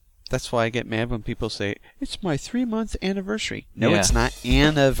That's why I get mad when people say, it's my 3-month anniversary. No, it's not.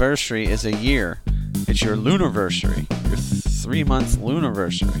 Anniversary is a year. It's your lunarversary. Your 3-month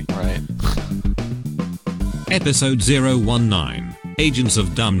lunarversary. Right. Episode 019, Agents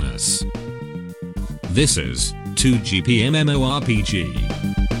of Dumbness. This is 2GP MMORPG.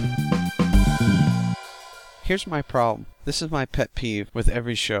 Here's my problem. This is my pet peeve with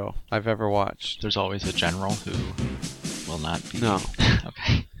every show I've ever watched. There's always a general who will not be... No.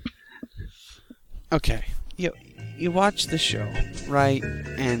 Okay. Okay. You watch the show, right?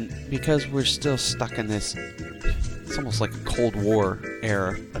 And because we're still stuck in this... It's almost like a Cold War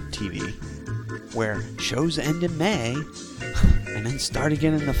era of TV, where shows end in May, and then start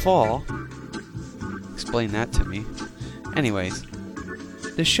again in the fall. Explain that to me. Anyways,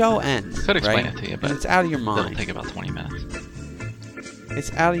 the show ends. Could explain right? it to you, but and it's out of your mind. It'll take about 20 minutes.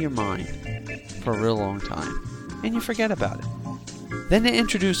 It's out of your mind for a real long time, and you forget about it. Then they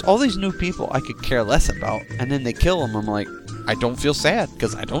introduce all these new people I could care less about, and then they kill them. I'm like, I don't feel sad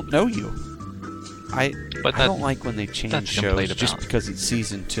because I don't know you. I don't like when they change shows just because it's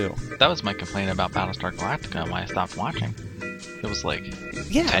season 2. That was my complaint about Battlestar Galactica and why I stopped watching. It was like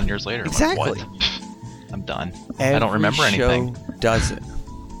 10 years later. Exactly. I'm like, what? I'm done. Every I don't remember anything. Show does it.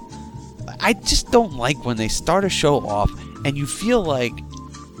 I just don't like when they start a show off and you feel like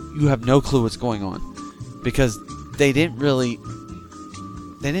you have no clue what's going on because they didn't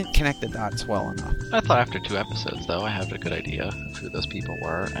connect the dots well enough. I thought after 2 episodes, though, I had a good idea of who those people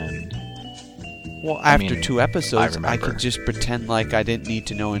were, and... Well, after 2 episodes, I could just pretend like I didn't need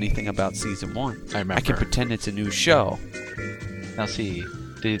to know anything about Season 1. I remember. I can pretend it's a new show. Now see,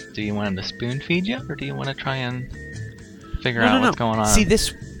 do you want him to spoon feed you, or do you want to try and figure out what's going on? See,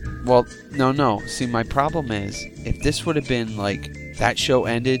 this... Well, no. See, my problem is, if this would have been like, that show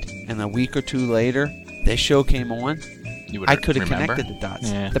ended, and a week or 2 later, this show came on... I could have connected the dots.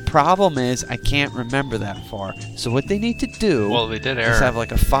 Yeah. The problem is I can't remember that far. So what they need to do is have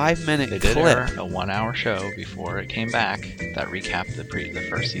like a 5-minute clip. They did air a 1-hour show before it came back that recapped the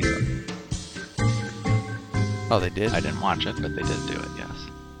first season. Oh, they did? I didn't watch it, but they did do it, yes.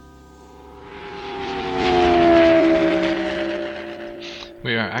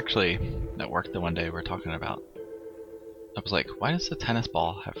 We are actually at work the one day we were talking about. I was like, why does the tennis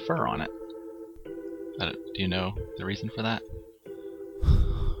ball have fur on it? Do you know the reason for that?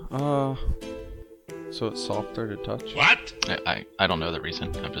 So it's softer to touch? What? I don't know the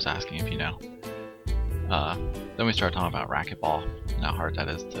reason. I'm just asking if you know. Then we started talking about racquetball and how hard that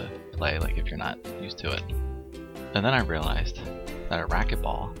is to play, like if you're not used to it. And then I realized that a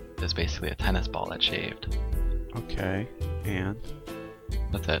racquetball is basically a tennis ball that's shaved. Okay, and?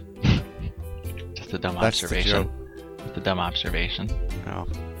 That's it. Just a dumb observation. Just a dumb observation. Oh.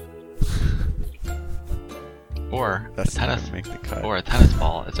 Or a tennis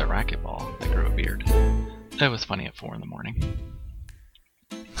ball is a racquetball that grew a beard. It was funny at 4 in the morning.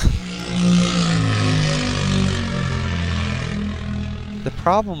 The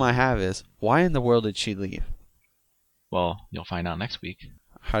problem I have is, why in the world did she leave? Well, you'll find out next week.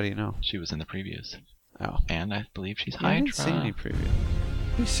 How do you know? She was in the previews. Oh. And I believe she's Hydra. I didn't see any preview.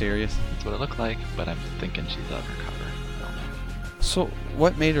 Are you serious? That's what it looked like, but I'm thinking she's undercover. I don't know. So,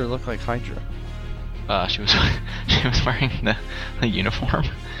 what made her look like Hydra? She was wearing the uniform.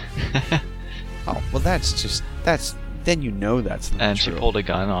 Oh, well that's then you know that's not and true. She pulled a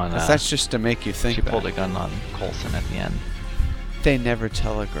gun on... that's just to make you think She pulled a gun on Coulson at the end. They never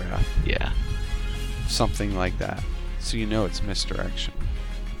telegraph. Yeah. Something like that. So you know it's misdirection.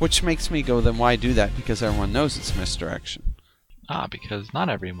 Which makes me go, then why do that? Because everyone knows it's misdirection. Because not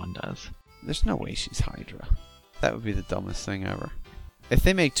everyone does. There's no way she's Hydra. That would be the dumbest thing ever. If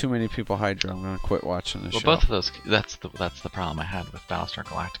they make too many people Hydra, I'm gonna quit watching the show. Well, both of those. That's the problem I had with Battlestar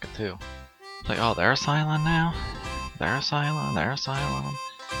Galactica too. It's like, oh, they're Cylon now. They're Cylon. They're Cylon.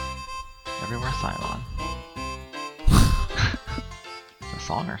 Everywhere Cylon. A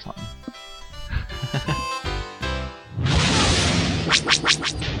song or something.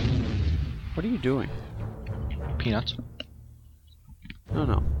 What are you doing? Peanuts. No. I don't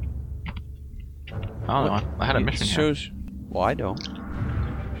know. I had a mission here. Well, I don't.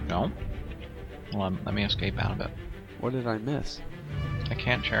 No? Well, let me escape out of it. What did I miss? I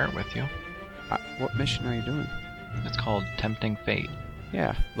can't share it with you. What mission are you doing? It's called Tempting Fate.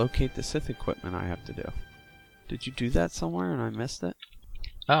 Yeah, locate the Sith equipment I have to do. Did you do that somewhere and I missed it?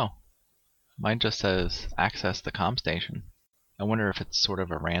 Oh. Mine just says access the comm station. I wonder if it's sort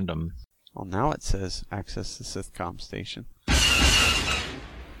of a random... Well, now it says access the Sith comm station.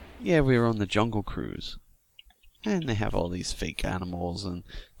 Yeah, we were on the Jungle Cruise. And they have all these fake animals, and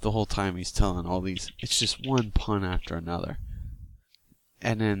the whole time he's telling all these... It's just one pun after another.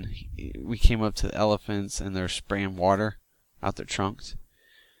 And then we came up to the elephants, and they're spraying water out their trunks.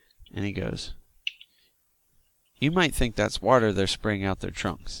 And he goes, "You might think that's water they're spraying out their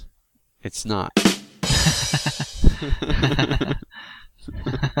trunks. It's not."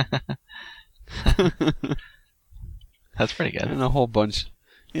 That's pretty good. And a whole bunch.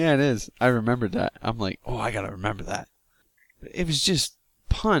 Yeah, it is. I remembered that. I'm like, oh, I gotta remember that. But it was just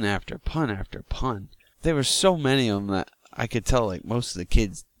pun after pun after pun. There were so many of them that I could tell, like, most of the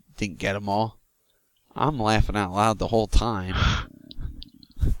kids didn't get them all. I'm laughing out loud the whole time.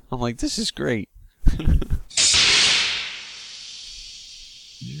 I'm like, this is great.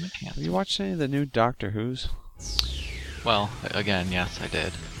 Have you watched any of the new Doctor Who's? Well, again, yes, I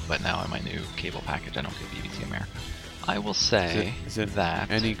did. But now on my new cable package, I don't get BBC America. I will say Is it that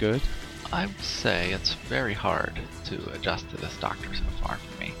any good? I would say it's very hard to adjust to this Doctor so far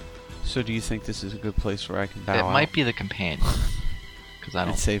for me. So do you think this is a good place where I can bow out? It might be the companion, because I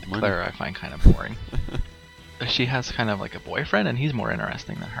And don't save money. Clara I find kind of boring. She has kind of like a boyfriend, and he's more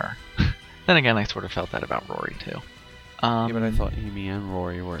interesting than her. Then again, I sort of felt that about Rory too. Yeah, but I thought Amy and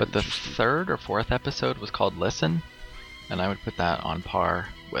Rory were But the interesting. third or fourth episode was called Listen, and I would put that on par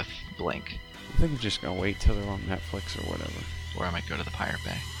with Blink, I think I'm just going to wait till they're on Netflix or whatever. or I might go to the Pirate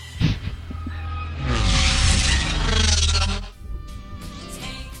Bay.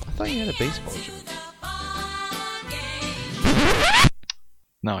 I thought you had a baseball jersey.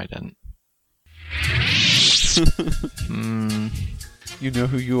 No, I didn't. You know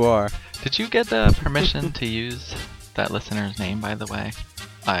who you are. Did you get permission to use that listener's name, by the way?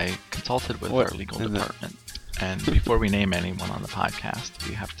 I consulted with What? our legal In the- department, and before we name anyone on the podcast,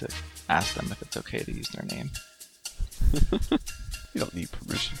 we have to ask them if it's okay to use their name. You don't need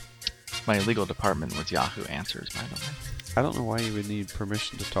permission. My legal department was Yahoo Answers, by the way. I don't know why you would need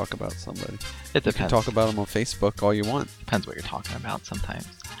permission to talk about somebody. It You can depends. talk about them on Facebook all you want. Depends what you're talking about sometimes.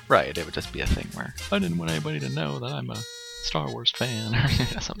 Right, it would just be a thing where I didn't want anybody to know that I'm a Star Wars fan or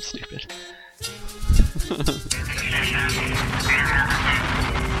something stupid.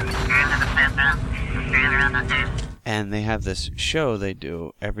 And they have this show they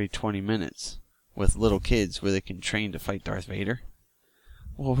do every 20 minutes with little kids where they can train to fight Darth Vader.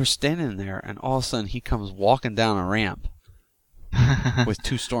 Well, we're standing there, and all of a sudden he comes walking down a ramp with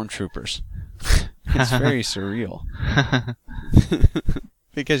two stormtroopers. It's very surreal.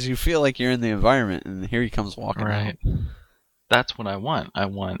 Because you feel like you're in the environment, and here he comes walking Right. out. That's what I want. I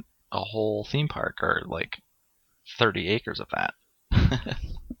want a whole theme park, or like 30 acres of that.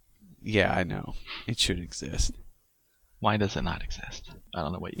 Yeah, I know. It should exist. Why does it not exist? I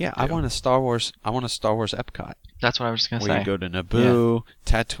don't know what you Yeah, do. I want a Star Wars Epcot. That's what I was just going to Where say. you go to Naboo,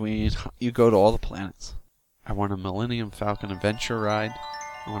 Tatooine, you go to all the planets. I want a Millennium Falcon adventure ride.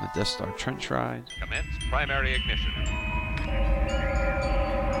 I want a Death Star trench ride. Commence primary ignition.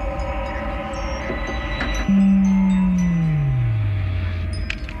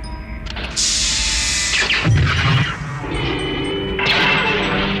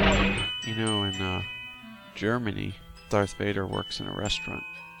 You know, in Germany, Darth Vader works in a restaurant.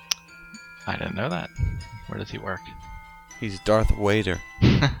 I didn't know that. Where does he work? He's Darth Vader.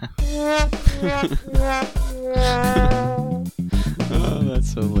 Oh,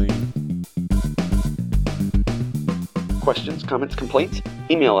 that's so lame. Questions, comments, complaints?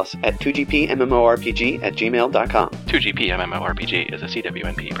 Email us at 2gpmmorpg@gmail.com. 2GP MMORPG is a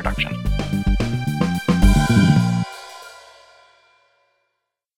CWNP production.